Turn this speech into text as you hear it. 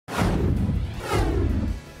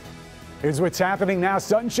Here's what's happening now.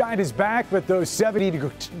 Sunshine is back, but those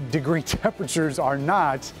 70-degree temperatures are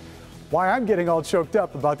not. Why I'm getting all choked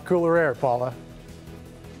up about the cooler air, Paula.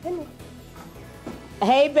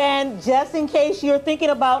 Hey, Ben, just in case you're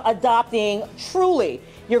thinking about adopting Truly,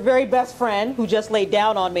 your very best friend who just laid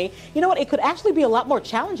down on me, you know what? It could actually be a lot more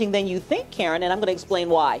challenging than you think, Karen, and I'm going to explain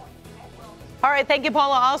why. All right, thank you,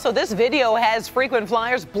 Paula. Also, this video has frequent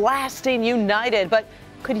flyers blasting United, but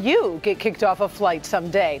could you get kicked off a flight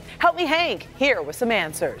someday? Help me, Hank, here with some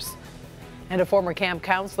answers. And a former camp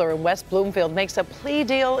counselor in West Bloomfield makes a plea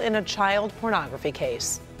deal in a child pornography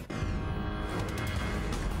case.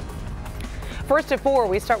 First at 4,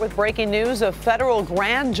 we start with breaking news. A federal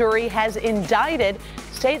grand jury has indicted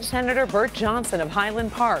State Senator Bert Johnson of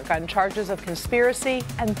Highland Park on charges of conspiracy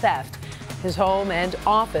and theft. His home and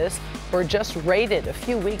office were just raided a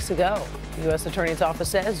few weeks ago. The U.S. Attorney's Office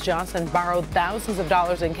says Johnson borrowed thousands of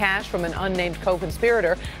dollars in cash from an unnamed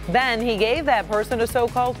co-conspirator. Then he gave that person a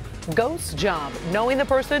so-called ghost job, knowing the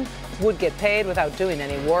person would get paid without doing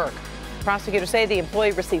any work. Prosecutors say the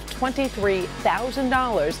employee received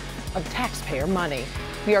 $23,000 of taxpayer money.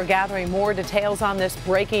 We are gathering more details on this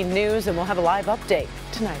breaking news, and we'll have a live update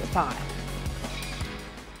tonight at 5.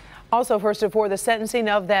 Also, first at 4, the sentencing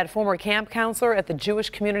of that former camp counselor at the Jewish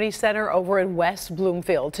Community Center over in West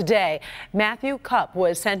Bloomfield. Today, Matthew Cupp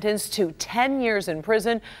was sentenced to 10 years in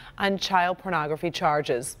prison on child pornography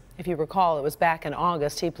charges. If you recall, it was back in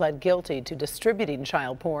August he pled guilty to distributing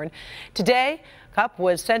child porn. Today, Cupp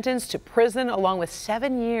was sentenced to prison along with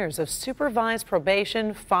 7 years of supervised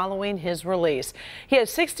probation following his release. He has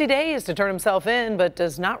 60 days to turn himself in, but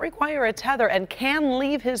does not require a tether and can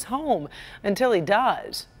leave his home until he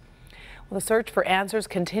does. Well, the search for answers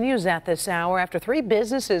continues at this hour after 3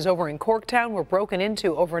 businesses over in Corktown were broken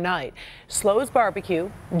into overnight. Slo's Barbecue,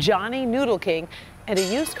 Johnny Noodle King, and a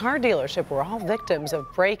used car dealership were all victims of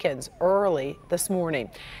break-ins early this morning.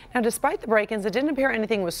 Now, despite the break-ins, it didn't appear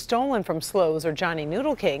anything was stolen from Slo's or Johnny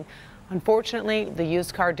Noodle King. Unfortunately, the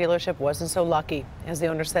used car dealership wasn't so lucky, as the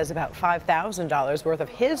owner says about $5,000 worth of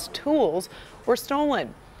his tools were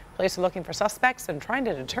stolen. Police are looking for suspects and trying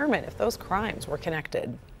to determine if those crimes were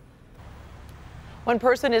connected. One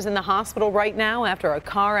person is in the hospital right now after a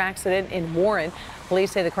car accident in Warren.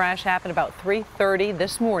 Police say the crash happened about 3:30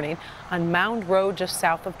 this morning on Mound Road just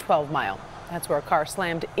south of 12 Mile. That's where a car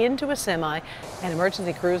slammed into a semi, and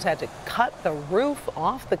emergency crews had to cut the roof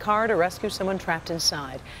off the car to rescue someone trapped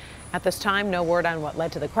inside. At this time, no word on what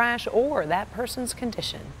led to the crash or that person's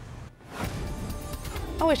condition.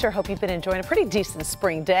 Oh, we sure hope you've been enjoying a pretty decent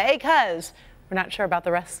spring day, because we're not sure about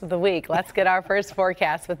the rest of the week. Let's get our first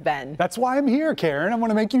forecast with Ben. That's why I'm here, Karen. I want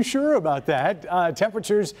to make you sure about that.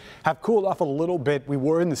 Temperatures have cooled off a little bit. We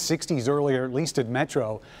were in the 60s earlier, at least at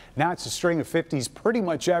Metro. Now it's a string of 50s pretty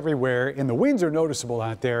much everywhere, and the winds are noticeable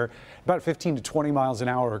out there, about 15 to 20 miles an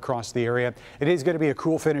hour across the area. It is going to be a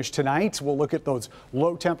cool finish tonight. We'll look at those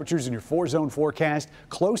low temperatures in your 4-zone forecast,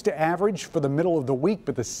 close to average for the middle of the week,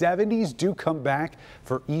 but the 70s do come back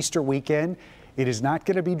for Easter weekend. It is not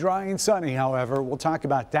going to be dry and sunny, however. We'll talk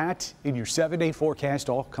about that in your 7-day forecast,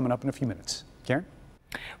 all coming up in a few minutes. Karen?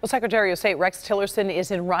 Well, Secretary of State Rex Tillerson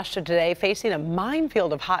is in Russia today, facing a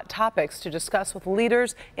minefield of hot topics to discuss with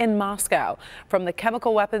leaders in Moscow. From the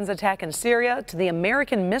chemical weapons attack in Syria to the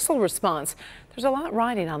American missile response, there's a lot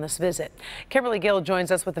riding on this visit. Kimberly Gill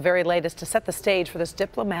joins us with the very latest to set the stage for this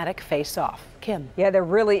diplomatic face-off. Kim. Yeah, there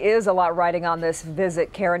really is a lot riding on this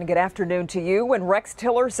visit, Karen. Good afternoon to you. When Rex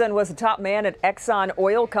Tillerson was a top man at Exxon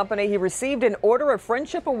Oil Company, he received an Order of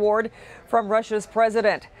Friendship Award from Russia's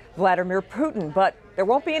President Vladimir Putin. But there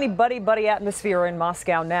won't be any buddy-buddy atmosphere in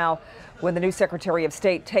Moscow now when the new Secretary of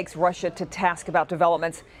State takes Russia to task about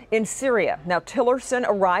developments in Syria. Now, Tillerson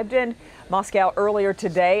arrived in Moscow earlier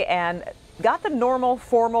today and got the normal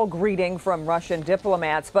formal greeting from Russian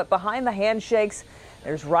diplomats. But behind the handshakes,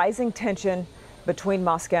 there's rising tension between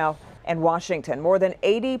Moscow and Washington. More than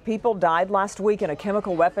 80 people died last week in a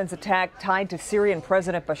chemical weapons attack tied to Syrian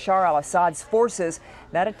President Bashar al-Assad's forces.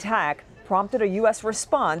 That attack prompted a U.S.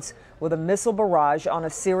 response with a missile barrage on a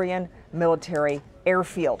Syrian military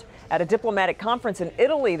airfield. At a diplomatic conference in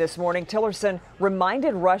Italy this morning, Tillerson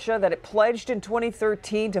reminded Russia that it pledged in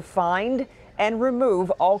 2013 to find and remove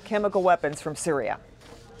all chemical weapons from Syria.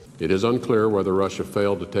 It is unclear whether Russia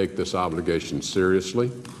failed to take this obligation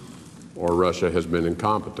seriously or Russia has been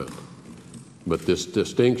incompetent. But this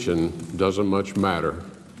distinction doesn't much matter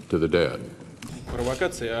to the dead.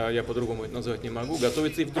 Провокация, я по-другому это назвать не могу,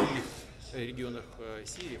 готовится и в других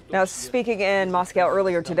Now, speaking in Moscow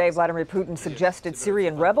earlier today, Vladimir Putin suggested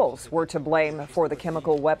Syrian rebels were to blame for the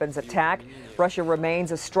chemical weapons attack. Russia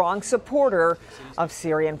remains a strong supporter of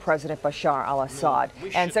Syrian President Bashar al-Assad.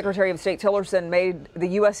 And Secretary of State Tillerson made the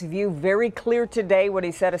U.S. view very clear today when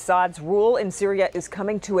he said Assad's rule in Syria is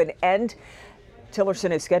coming to an end.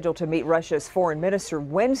 Tillerson is scheduled to meet Russia's foreign minister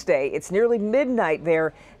Wednesday. It's nearly midnight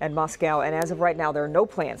there in Moscow, and as of right now, there are no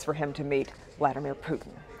plans for him to meet Vladimir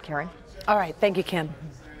Putin. Karen? All right. Thank you, Kim.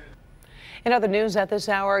 In other news at this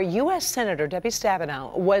hour, U.S. Senator Debbie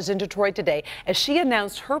Stabenow was in Detroit today as she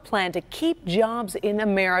announced her plan to keep jobs in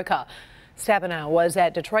America. Stabenow was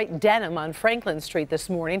at Detroit Denim on Franklin Street this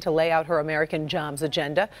morning to lay out her American jobs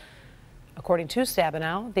agenda. According to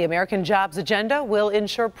Stabenow, the American jobs agenda will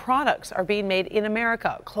ensure products are being made in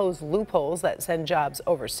America, close loopholes that send jobs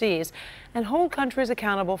overseas, and hold countries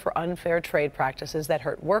accountable for unfair trade practices that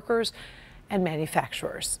hurt workers and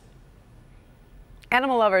manufacturers.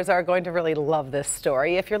 Animal lovers are going to really love this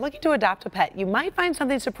story. If you're looking to adopt a pet, you might find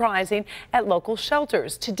something surprising at local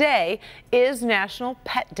shelters. Today is National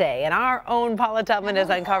Pet Day, and our own Paula Tubman has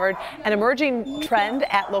uncovered an emerging trend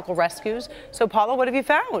at local rescues. So, Paula, what have you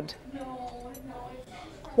found?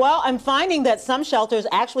 Well, I'm finding that some shelters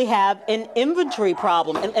actually have an inventory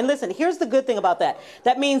problem. And listen, here's the good thing about that.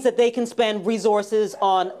 That means that they can spend resources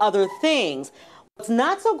on other things. What's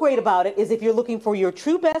not so great about it is if you're looking for your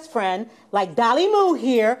true best friend, like Dolly Moo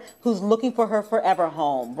here, who's looking for her forever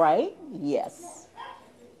home, right? Yes.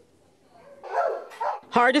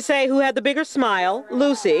 Hard to say who had the bigger smile,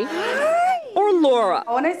 Lucy or Laura.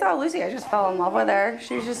 When I saw Lucy, I just fell in love with her.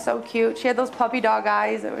 She was just so cute. She had those puppy dog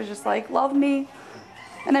eyes. It was just like, love me.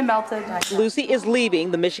 And I melted. Lucy is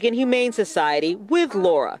leaving the Michigan Humane Society with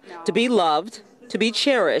Laura to be loved, to be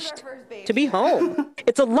cherished, to be home.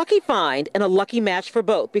 It's a lucky find and a lucky match for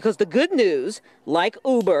both, because the good news, like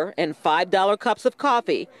Uber and $5 cups of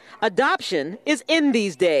coffee, adoption is in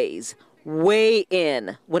these days. Way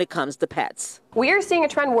in when it comes to pets. We are seeing a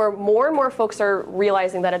trend where more and more folks are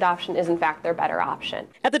realizing that adoption is in fact their better option.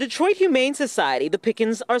 At the Detroit Humane Society, the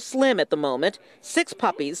pickings are slim at the moment. 6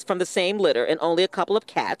 puppies from the same litter and only a couple of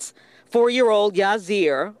cats. 4-year-old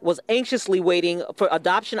Yazir was anxiously waiting for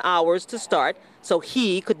adoption hours to start so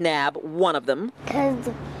he could nab one of them.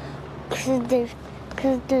 Because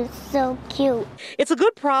they're so cute. It's a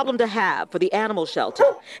good problem to have for the animal shelter.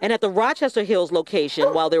 And at the Rochester Hills location,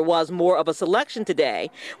 while there was more of a selection today,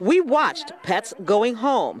 we watched pets going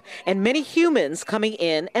home and many humans coming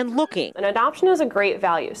in and looking. An adoption is a great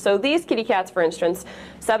value. So these kitty cats, for instance,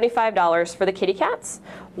 $75 for the kitty cats,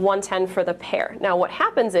 $110 for the pair. Now what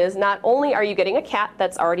happens is not only are you getting a cat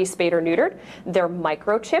that's already spayed or neutered, they're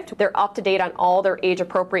microchipped, they're up to date on all their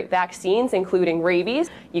age-appropriate vaccines, including rabies.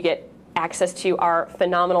 You get access to our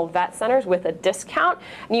phenomenal vet centers with a discount,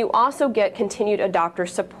 and you also get continued adopter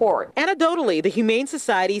support. Anecdotally, the Humane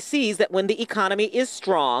Society sees that when the economy is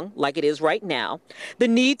strong, like it is right now, the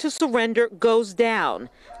need to surrender goes down.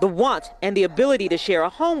 The want and the ability to share a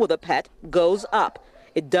home with a pet goes up.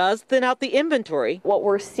 It does thin out the inventory. What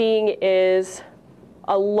we're seeing is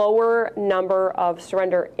a lower number of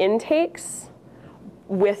surrender intakes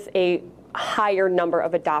with a higher number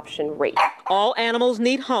of adoption rates. All animals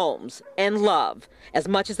need homes and love as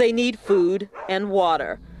much as they need food and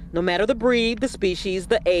water, no matter the breed, the species,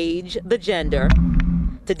 the age, the gender.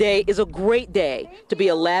 Today is a great day to be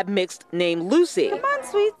a lab mixed named Lucy. Come on,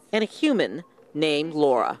 sweet. And a human named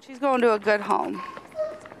Laura. She's going to a good home.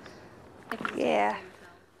 Yeah,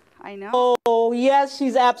 I know. Oh, yes,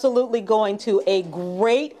 she's absolutely going to a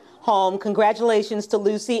great home. Congratulations to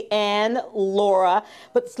Lucy and Laura.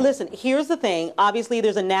 But listen, here's the thing. Obviously,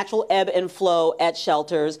 there's a natural ebb and flow at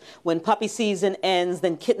shelters. When puppy season ends,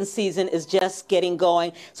 then kitten season is just getting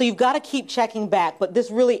going. So you've got to keep checking back. But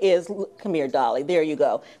this really is, come here, Dolly. There you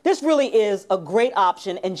go. This really is a great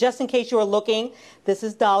option. And just in case you are looking, this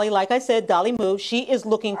is Dolly. Like I said, Dolly Moo. She is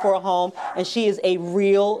looking for a home, and she is a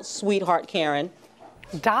real sweetheart, Karen.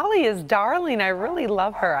 Dolly is darling. I really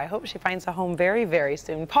love her. I hope she finds a home very, very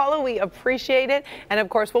soon. Paula, we appreciate it. And of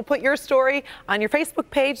course, we'll put your story on your Facebook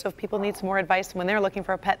page, so if people need some more advice when they're looking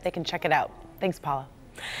for a pet, they can check it out. Thanks, Paula.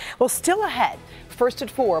 Well, still ahead, first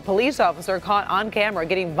at 4, a police officer caught on camera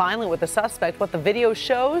getting violent with a suspect, what the video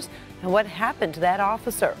shows and what happened to that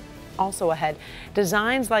officer. Also ahead,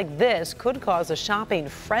 designs like this could cause a shopping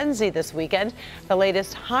frenzy this weekend. The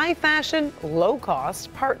latest high fashion, low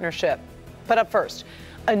cost partnership. But up first,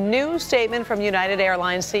 a new statement from United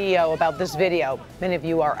Airlines CEO about this video. Many of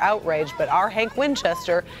you are outraged, but our Hank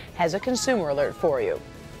Winchester has a consumer alert for you.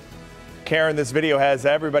 Karen, this video has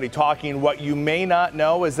everybody talking. What you may not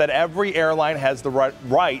know is that every airline has the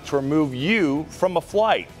right to remove you from a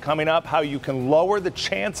flight. Coming up, how you can lower the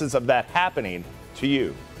chances of that happening to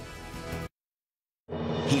you.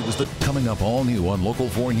 He was coming up all new on Local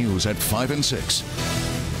 4 News at 5 and 6.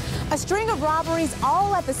 A string of robberies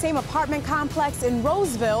all at the same apartment complex in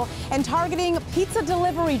Roseville and targeting pizza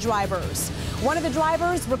delivery drivers. One of the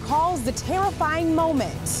drivers recalls the terrifying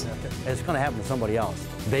moment. It's going to happen to somebody else.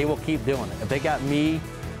 They will keep doing it. If they got me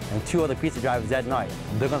and 2 other pizza drivers that night,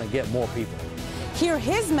 they're going to get more people. Hear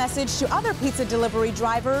his message to other pizza delivery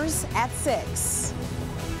drivers at 6.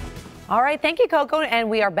 All right, thank you, Coco. And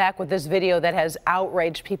we are back with this video that has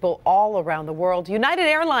outraged people all around the world. United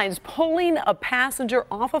Airlines pulling a passenger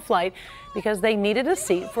off a flight because they needed a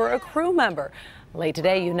seat for a crew member. Late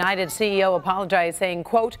today, United CEO apologized, saying,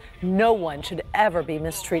 quote, "No one should ever be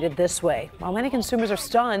mistreated this way." While many consumers are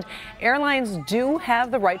stunned, airlines do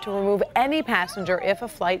have the right to remove any passenger if a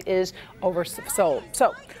flight is oversold.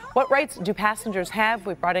 So what rights do passengers have?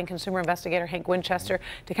 We brought in consumer investigator Hank Winchester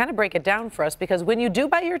to kind of break it down for us, because when you do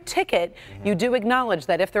buy your ticket, you do acknowledge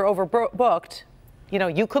that if they're overbooked, you know,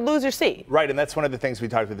 you could lose your seat. Right, and that's one of the things we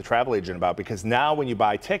talked with the travel agent about, because now when you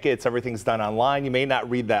buy tickets, everything's done online. You may not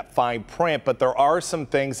read that fine print, but there are some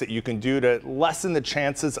things that you can do to lessen the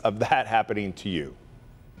chances of that happening to you.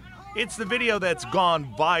 It's the video that's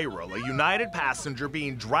gone viral, a United passenger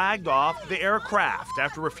being dragged off the aircraft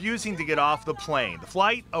after refusing to get off the plane. The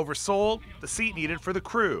flight oversold, the seat needed for the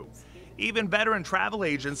crew. Even veteran travel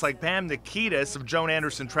agents like Pam Nikitas of Joan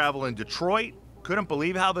Anderson Travel in Detroit couldn't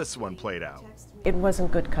believe how this one played out. It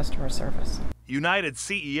wasn't good customer service. United's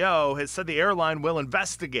CEO has said the airline will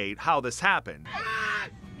investigate how this happened.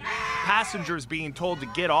 Passengers being told to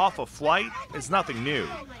get off a flight is nothing new.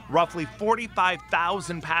 Roughly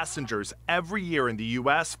 45,000 passengers every year in the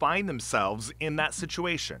U.S. find themselves in that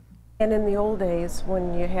situation. And in the old days,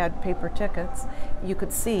 when you had paper tickets, you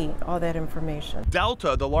could see all that information.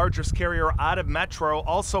 Delta, the largest carrier out of Metro,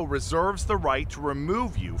 also reserves the right to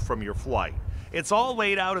remove you from your flight. It's all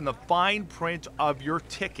laid out in the fine print of your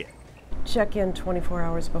ticket. Check in 24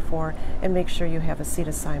 hours before and make sure you have a seat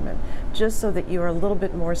assignment, just so that you are a little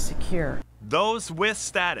bit more secure. Those with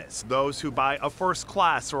status, those who buy a first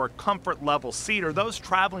class or a comfort level seat, or those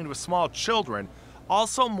traveling with small children,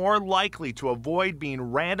 also more likely to avoid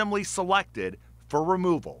being randomly selected for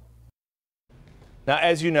removal. Now,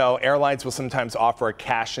 as you know, airlines will sometimes offer a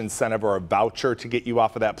cash incentive or a voucher to get you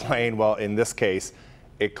off of that plane. Well, in this case,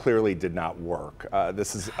 it clearly did not work.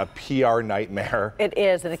 This is a PR nightmare. It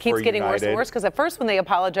is, and it keeps getting worse and worse, because at first when they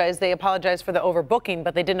apologized for the overbooking,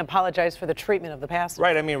 but they didn't apologize for the treatment of the passenger.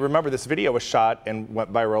 Right, I mean, remember, this video was shot and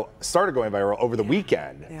went viral, started going viral over the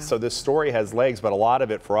weekend. Yeah. So this story has legs, but a lot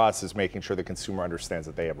of it for us is making sure the consumer understands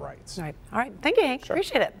that they have rights. All right, thank you, Hank. Sure.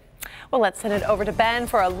 Appreciate it. Well, let's send it over to Ben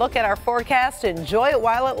for a look at our forecast. Enjoy it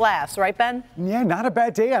while it lasts, right, Ben? Yeah, not a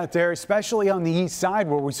bad day out there, especially on the east side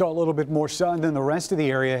where we saw a little bit more sun than the rest of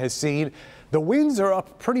the area has seen. The winds are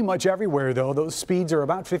up pretty much everywhere, though. Those speeds are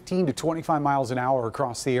about 15 to 25 miles an hour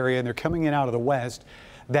across the area, and they're coming in out of the west.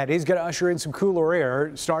 That is going to usher in some cooler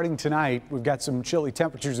air starting tonight. We've got some chilly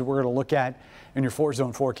temperatures that we're going to look at in your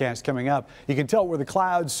 4-zone forecast coming up. You can tell where the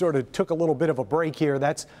clouds sort of took a little bit of a break here.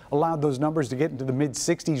 That's allowed those numbers to get into the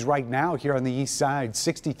mid-60s right now here on the east side.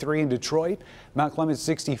 63 in Detroit, Mount Clemens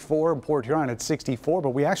 64, and Port Huron at 64.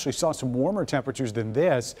 But we actually saw some warmer temperatures than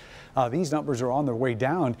this. These numbers are on their way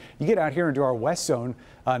down. You get out here into our west zone,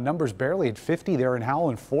 numbers barely at 50 there in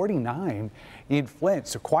Howell and 49 in Flint.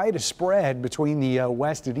 So quite a spread between the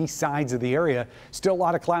west and east sides of the area. Still a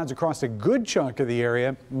lot of clouds across a good chunk of the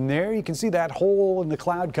area. And there you can see that hole in the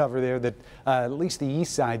cloud cover there that at least the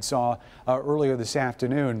east side saw earlier this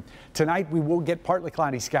afternoon. Tonight we will get partly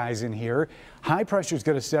cloudy skies in here. High pressure is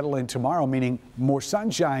going to settle in tomorrow, meaning more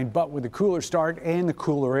sunshine, but with the cooler start and the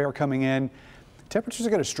cooler air coming in, temperatures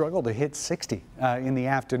are going to struggle to hit 60 in the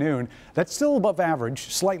afternoon. That's still above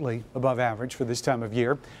average, slightly above average for this time of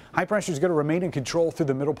year. High pressure is going to remain in control through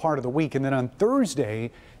the middle part of the week. And then on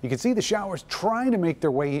Thursday, you can see the showers trying to make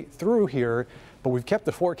their way through here, but we've kept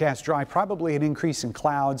the forecast dry, probably an increase in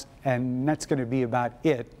clouds, and that's going to be about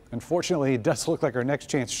it. Unfortunately, it does look like our next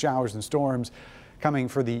chance of showers and storms coming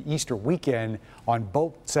for the Easter weekend on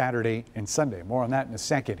both Saturday and Sunday. More on that in a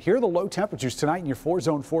second. Here are the low temperatures tonight in your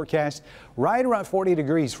 4-zone forecast. Right around 40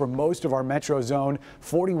 degrees for most of our metro zone.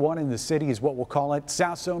 41 in the city is what we'll call it.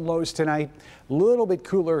 South zone lows tonight. A little bit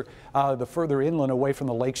cooler the further inland away from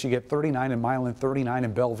the lakes. You get 39 in Milan, 39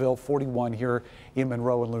 in Belleville, 41 here in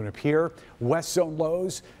Monroe and Luna Pier. West zone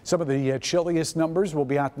lows. Some of the chilliest numbers will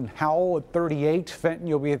be out in Howell at 38. Fenton,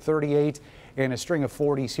 you'll be at 38. and a string of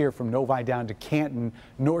 40s here from Novi down to Canton.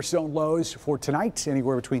 North zone lows for tonight,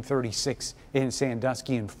 anywhere between 36 in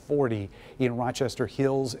Sandusky and 40 in Rochester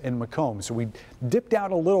Hills and Macomb. So we dipped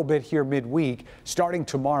out a little bit here midweek. Starting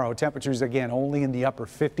tomorrow, temperatures again only in the upper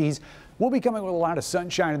 50s. We'll be coming with a lot of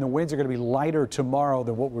sunshine, and the winds are going to be lighter tomorrow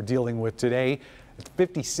than what we're dealing with today. It's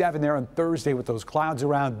 57 there on Thursday with those clouds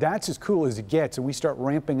around. That's as cool as it gets, and we start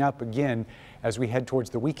ramping up again as we head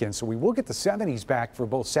towards the weekend. So we will get the 70s back for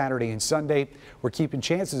both Saturday and Sunday. We're keeping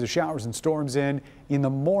chances of showers and storms in the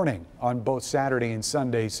morning on both Saturday and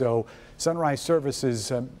Sunday. So sunrise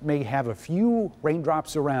services may have a few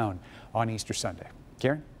raindrops around on Easter Sunday.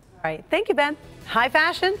 Karen? All right, thank you, Ben. High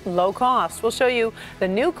fashion, low cost. We'll show you the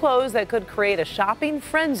new clothes that could create a shopping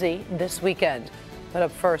frenzy this weekend. But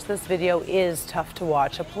up first, this video is tough to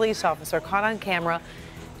watch. A police officer caught on camera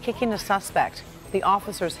kicking a suspect. The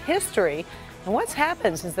officer's history and what's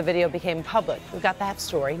happened since the video became public. We've got that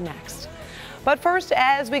story next. But first,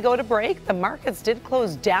 as we go to break, the markets did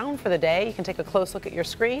close down for the day. You can take a close look at your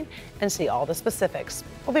screen and see all the specifics.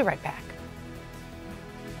 We'll be right back.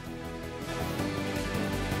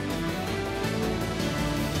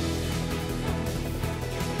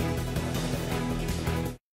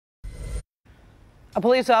 A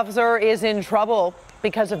police officer is in trouble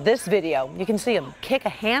because of this video. You can see him kick a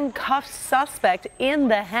handcuffed suspect in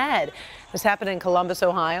the head. This happened in Columbus,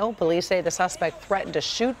 Ohio. Police say the suspect threatened to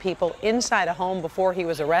shoot people inside a home before he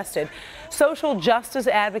was arrested. Social justice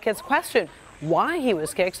advocates question why he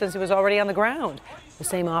was kicked since he was already on the ground. The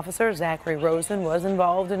same officer, Zachary Rosen, was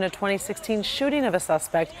involved in a 2016 shooting of a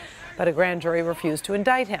suspect, but a grand jury refused to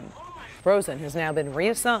indict him. Rosen has now been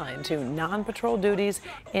reassigned to non-patrol duties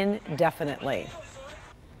indefinitely.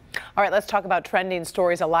 All right, let's talk about trending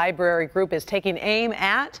stories. A library group is taking aim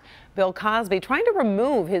at Bill Cosby, trying to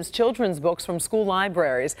remove his children's books from school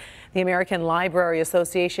libraries. The American Library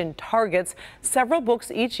Association targets several books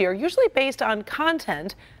each year, usually based on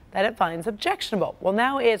content that it finds objectionable. Well,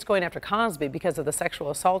 now it's going after Cosby because of the sexual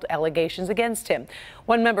assault allegations against him.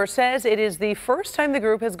 One member says it is the first time the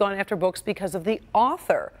group has gone after books because of the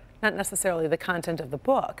author, not necessarily the content of the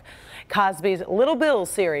book. Cosby's Little Bill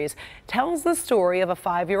series tells the story of a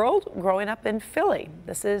 5-year-old growing up in Philly.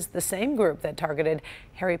 This is the same group that targeted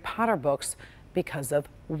Harry Potter books because of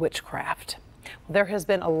witchcraft. Well, there has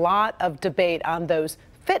been a lot of debate on those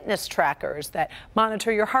fitness trackers that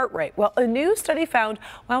monitor your heart rate. Well, a new study found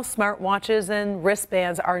while smartwatches and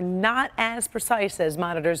wristbands are not as precise as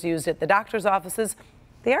monitors used at the doctor's offices,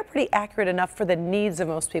 they are pretty accurate enough for the needs of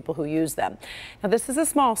most people who use them. Now, this is a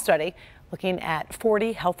small study looking at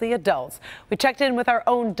 40 healthy adults. We checked in with our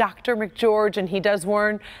own Dr. McGeorge, and he does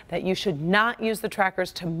warn that you should not use the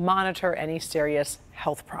trackers to monitor any serious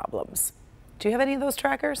health problems. Do you have any of those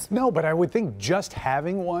trackers? No, but I would think just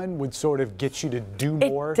having one would sort of get you to do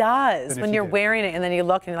more. It does. When you're wearing it and then you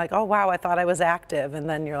look and you're like, oh, wow, I thought I was active. And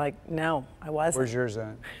then you're like, no, I wasn't. Where's yours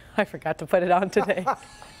at? I forgot to put it on today.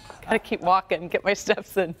 Gotta keep walking, get my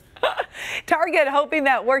steps in. Target hoping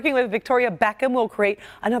that working with Victoria Beckham will create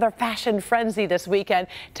another fashion frenzy this weekend.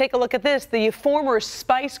 Take a look at this. The former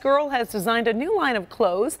Spice Girl has designed a new line of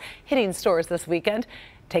clothes hitting stores this weekend.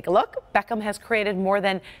 Take a look. Beckham has created more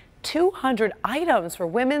than 200 items for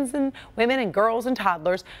women and girls and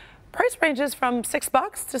toddlers. Price ranges from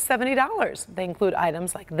 $6 to $70. They include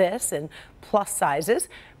items like this in plus sizes.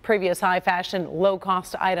 Previous high fashion, low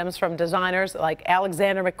cost items from designers like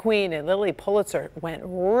Alexander McQueen and Lily Pulitzer went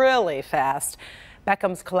really fast.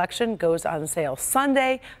 Beckham's collection goes on sale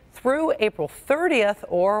Sunday through April 30th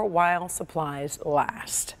or while supplies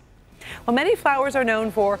last. Well, many flowers are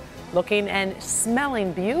known for looking and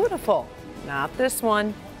smelling beautiful. Not this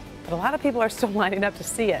one, but a lot of people are still lining up to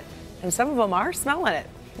see it, and some of them are smelling it.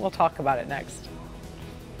 We'll talk about it next.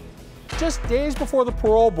 Just days before the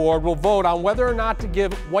parole board will vote on whether or not to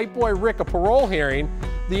give white boy Rick a parole hearing,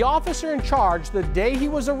 the officer in charge the day he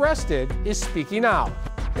was arrested is speaking out.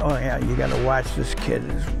 Oh yeah, you got to watch this kid,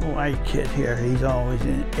 this white kid here. He's always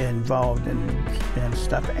involved in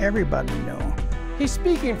stuff everybody knows. He's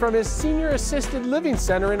speaking from his senior assisted living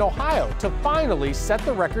center in Ohio to finally set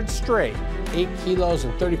the record straight. 8 kilos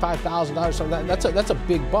and $35,000, something. That's a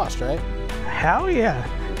big bust, right? Hell yeah.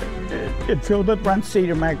 It filled the front seat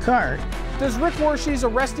of my car. Does Rick Warshe's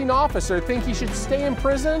arresting officer think he should stay in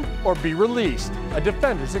prison or be released? A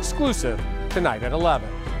Defenders exclusive tonight at 11.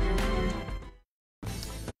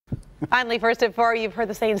 Finally, first at 4, you've heard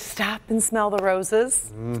the saying, stop and smell the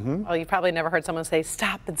roses. Mm-hmm. Well, you've probably never heard someone say,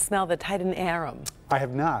 stop and smell the Titan Arum. I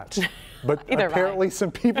have not, but apparently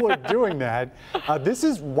some people are doing that. This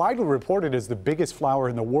is widely reported as the biggest flower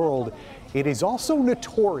in the world. It is also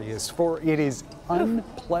notorious for its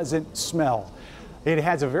unpleasant smell. It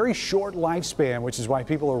has a very short lifespan, which is why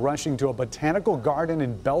people are rushing to a botanical garden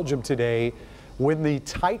in Belgium today when the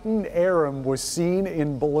Titan arum was seen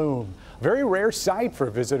in bloom. Very rare sight for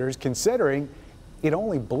visitors, considering it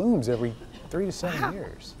only blooms every 3 to 7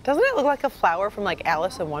 years. Doesn't it look like a flower from like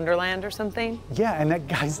Alice in Wonderland or something? Yeah, and that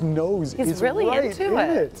guy's nose He's is really right into in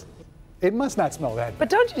it. It must not smell that bad. But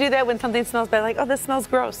don't you do that when something smells bad? Like, oh, this smells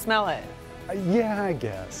gross, smell it. Yeah, I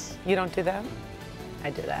guess. You don't do that?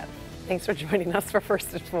 I do that. Thanks for joining us for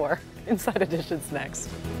First at 4. Inside Edition's next.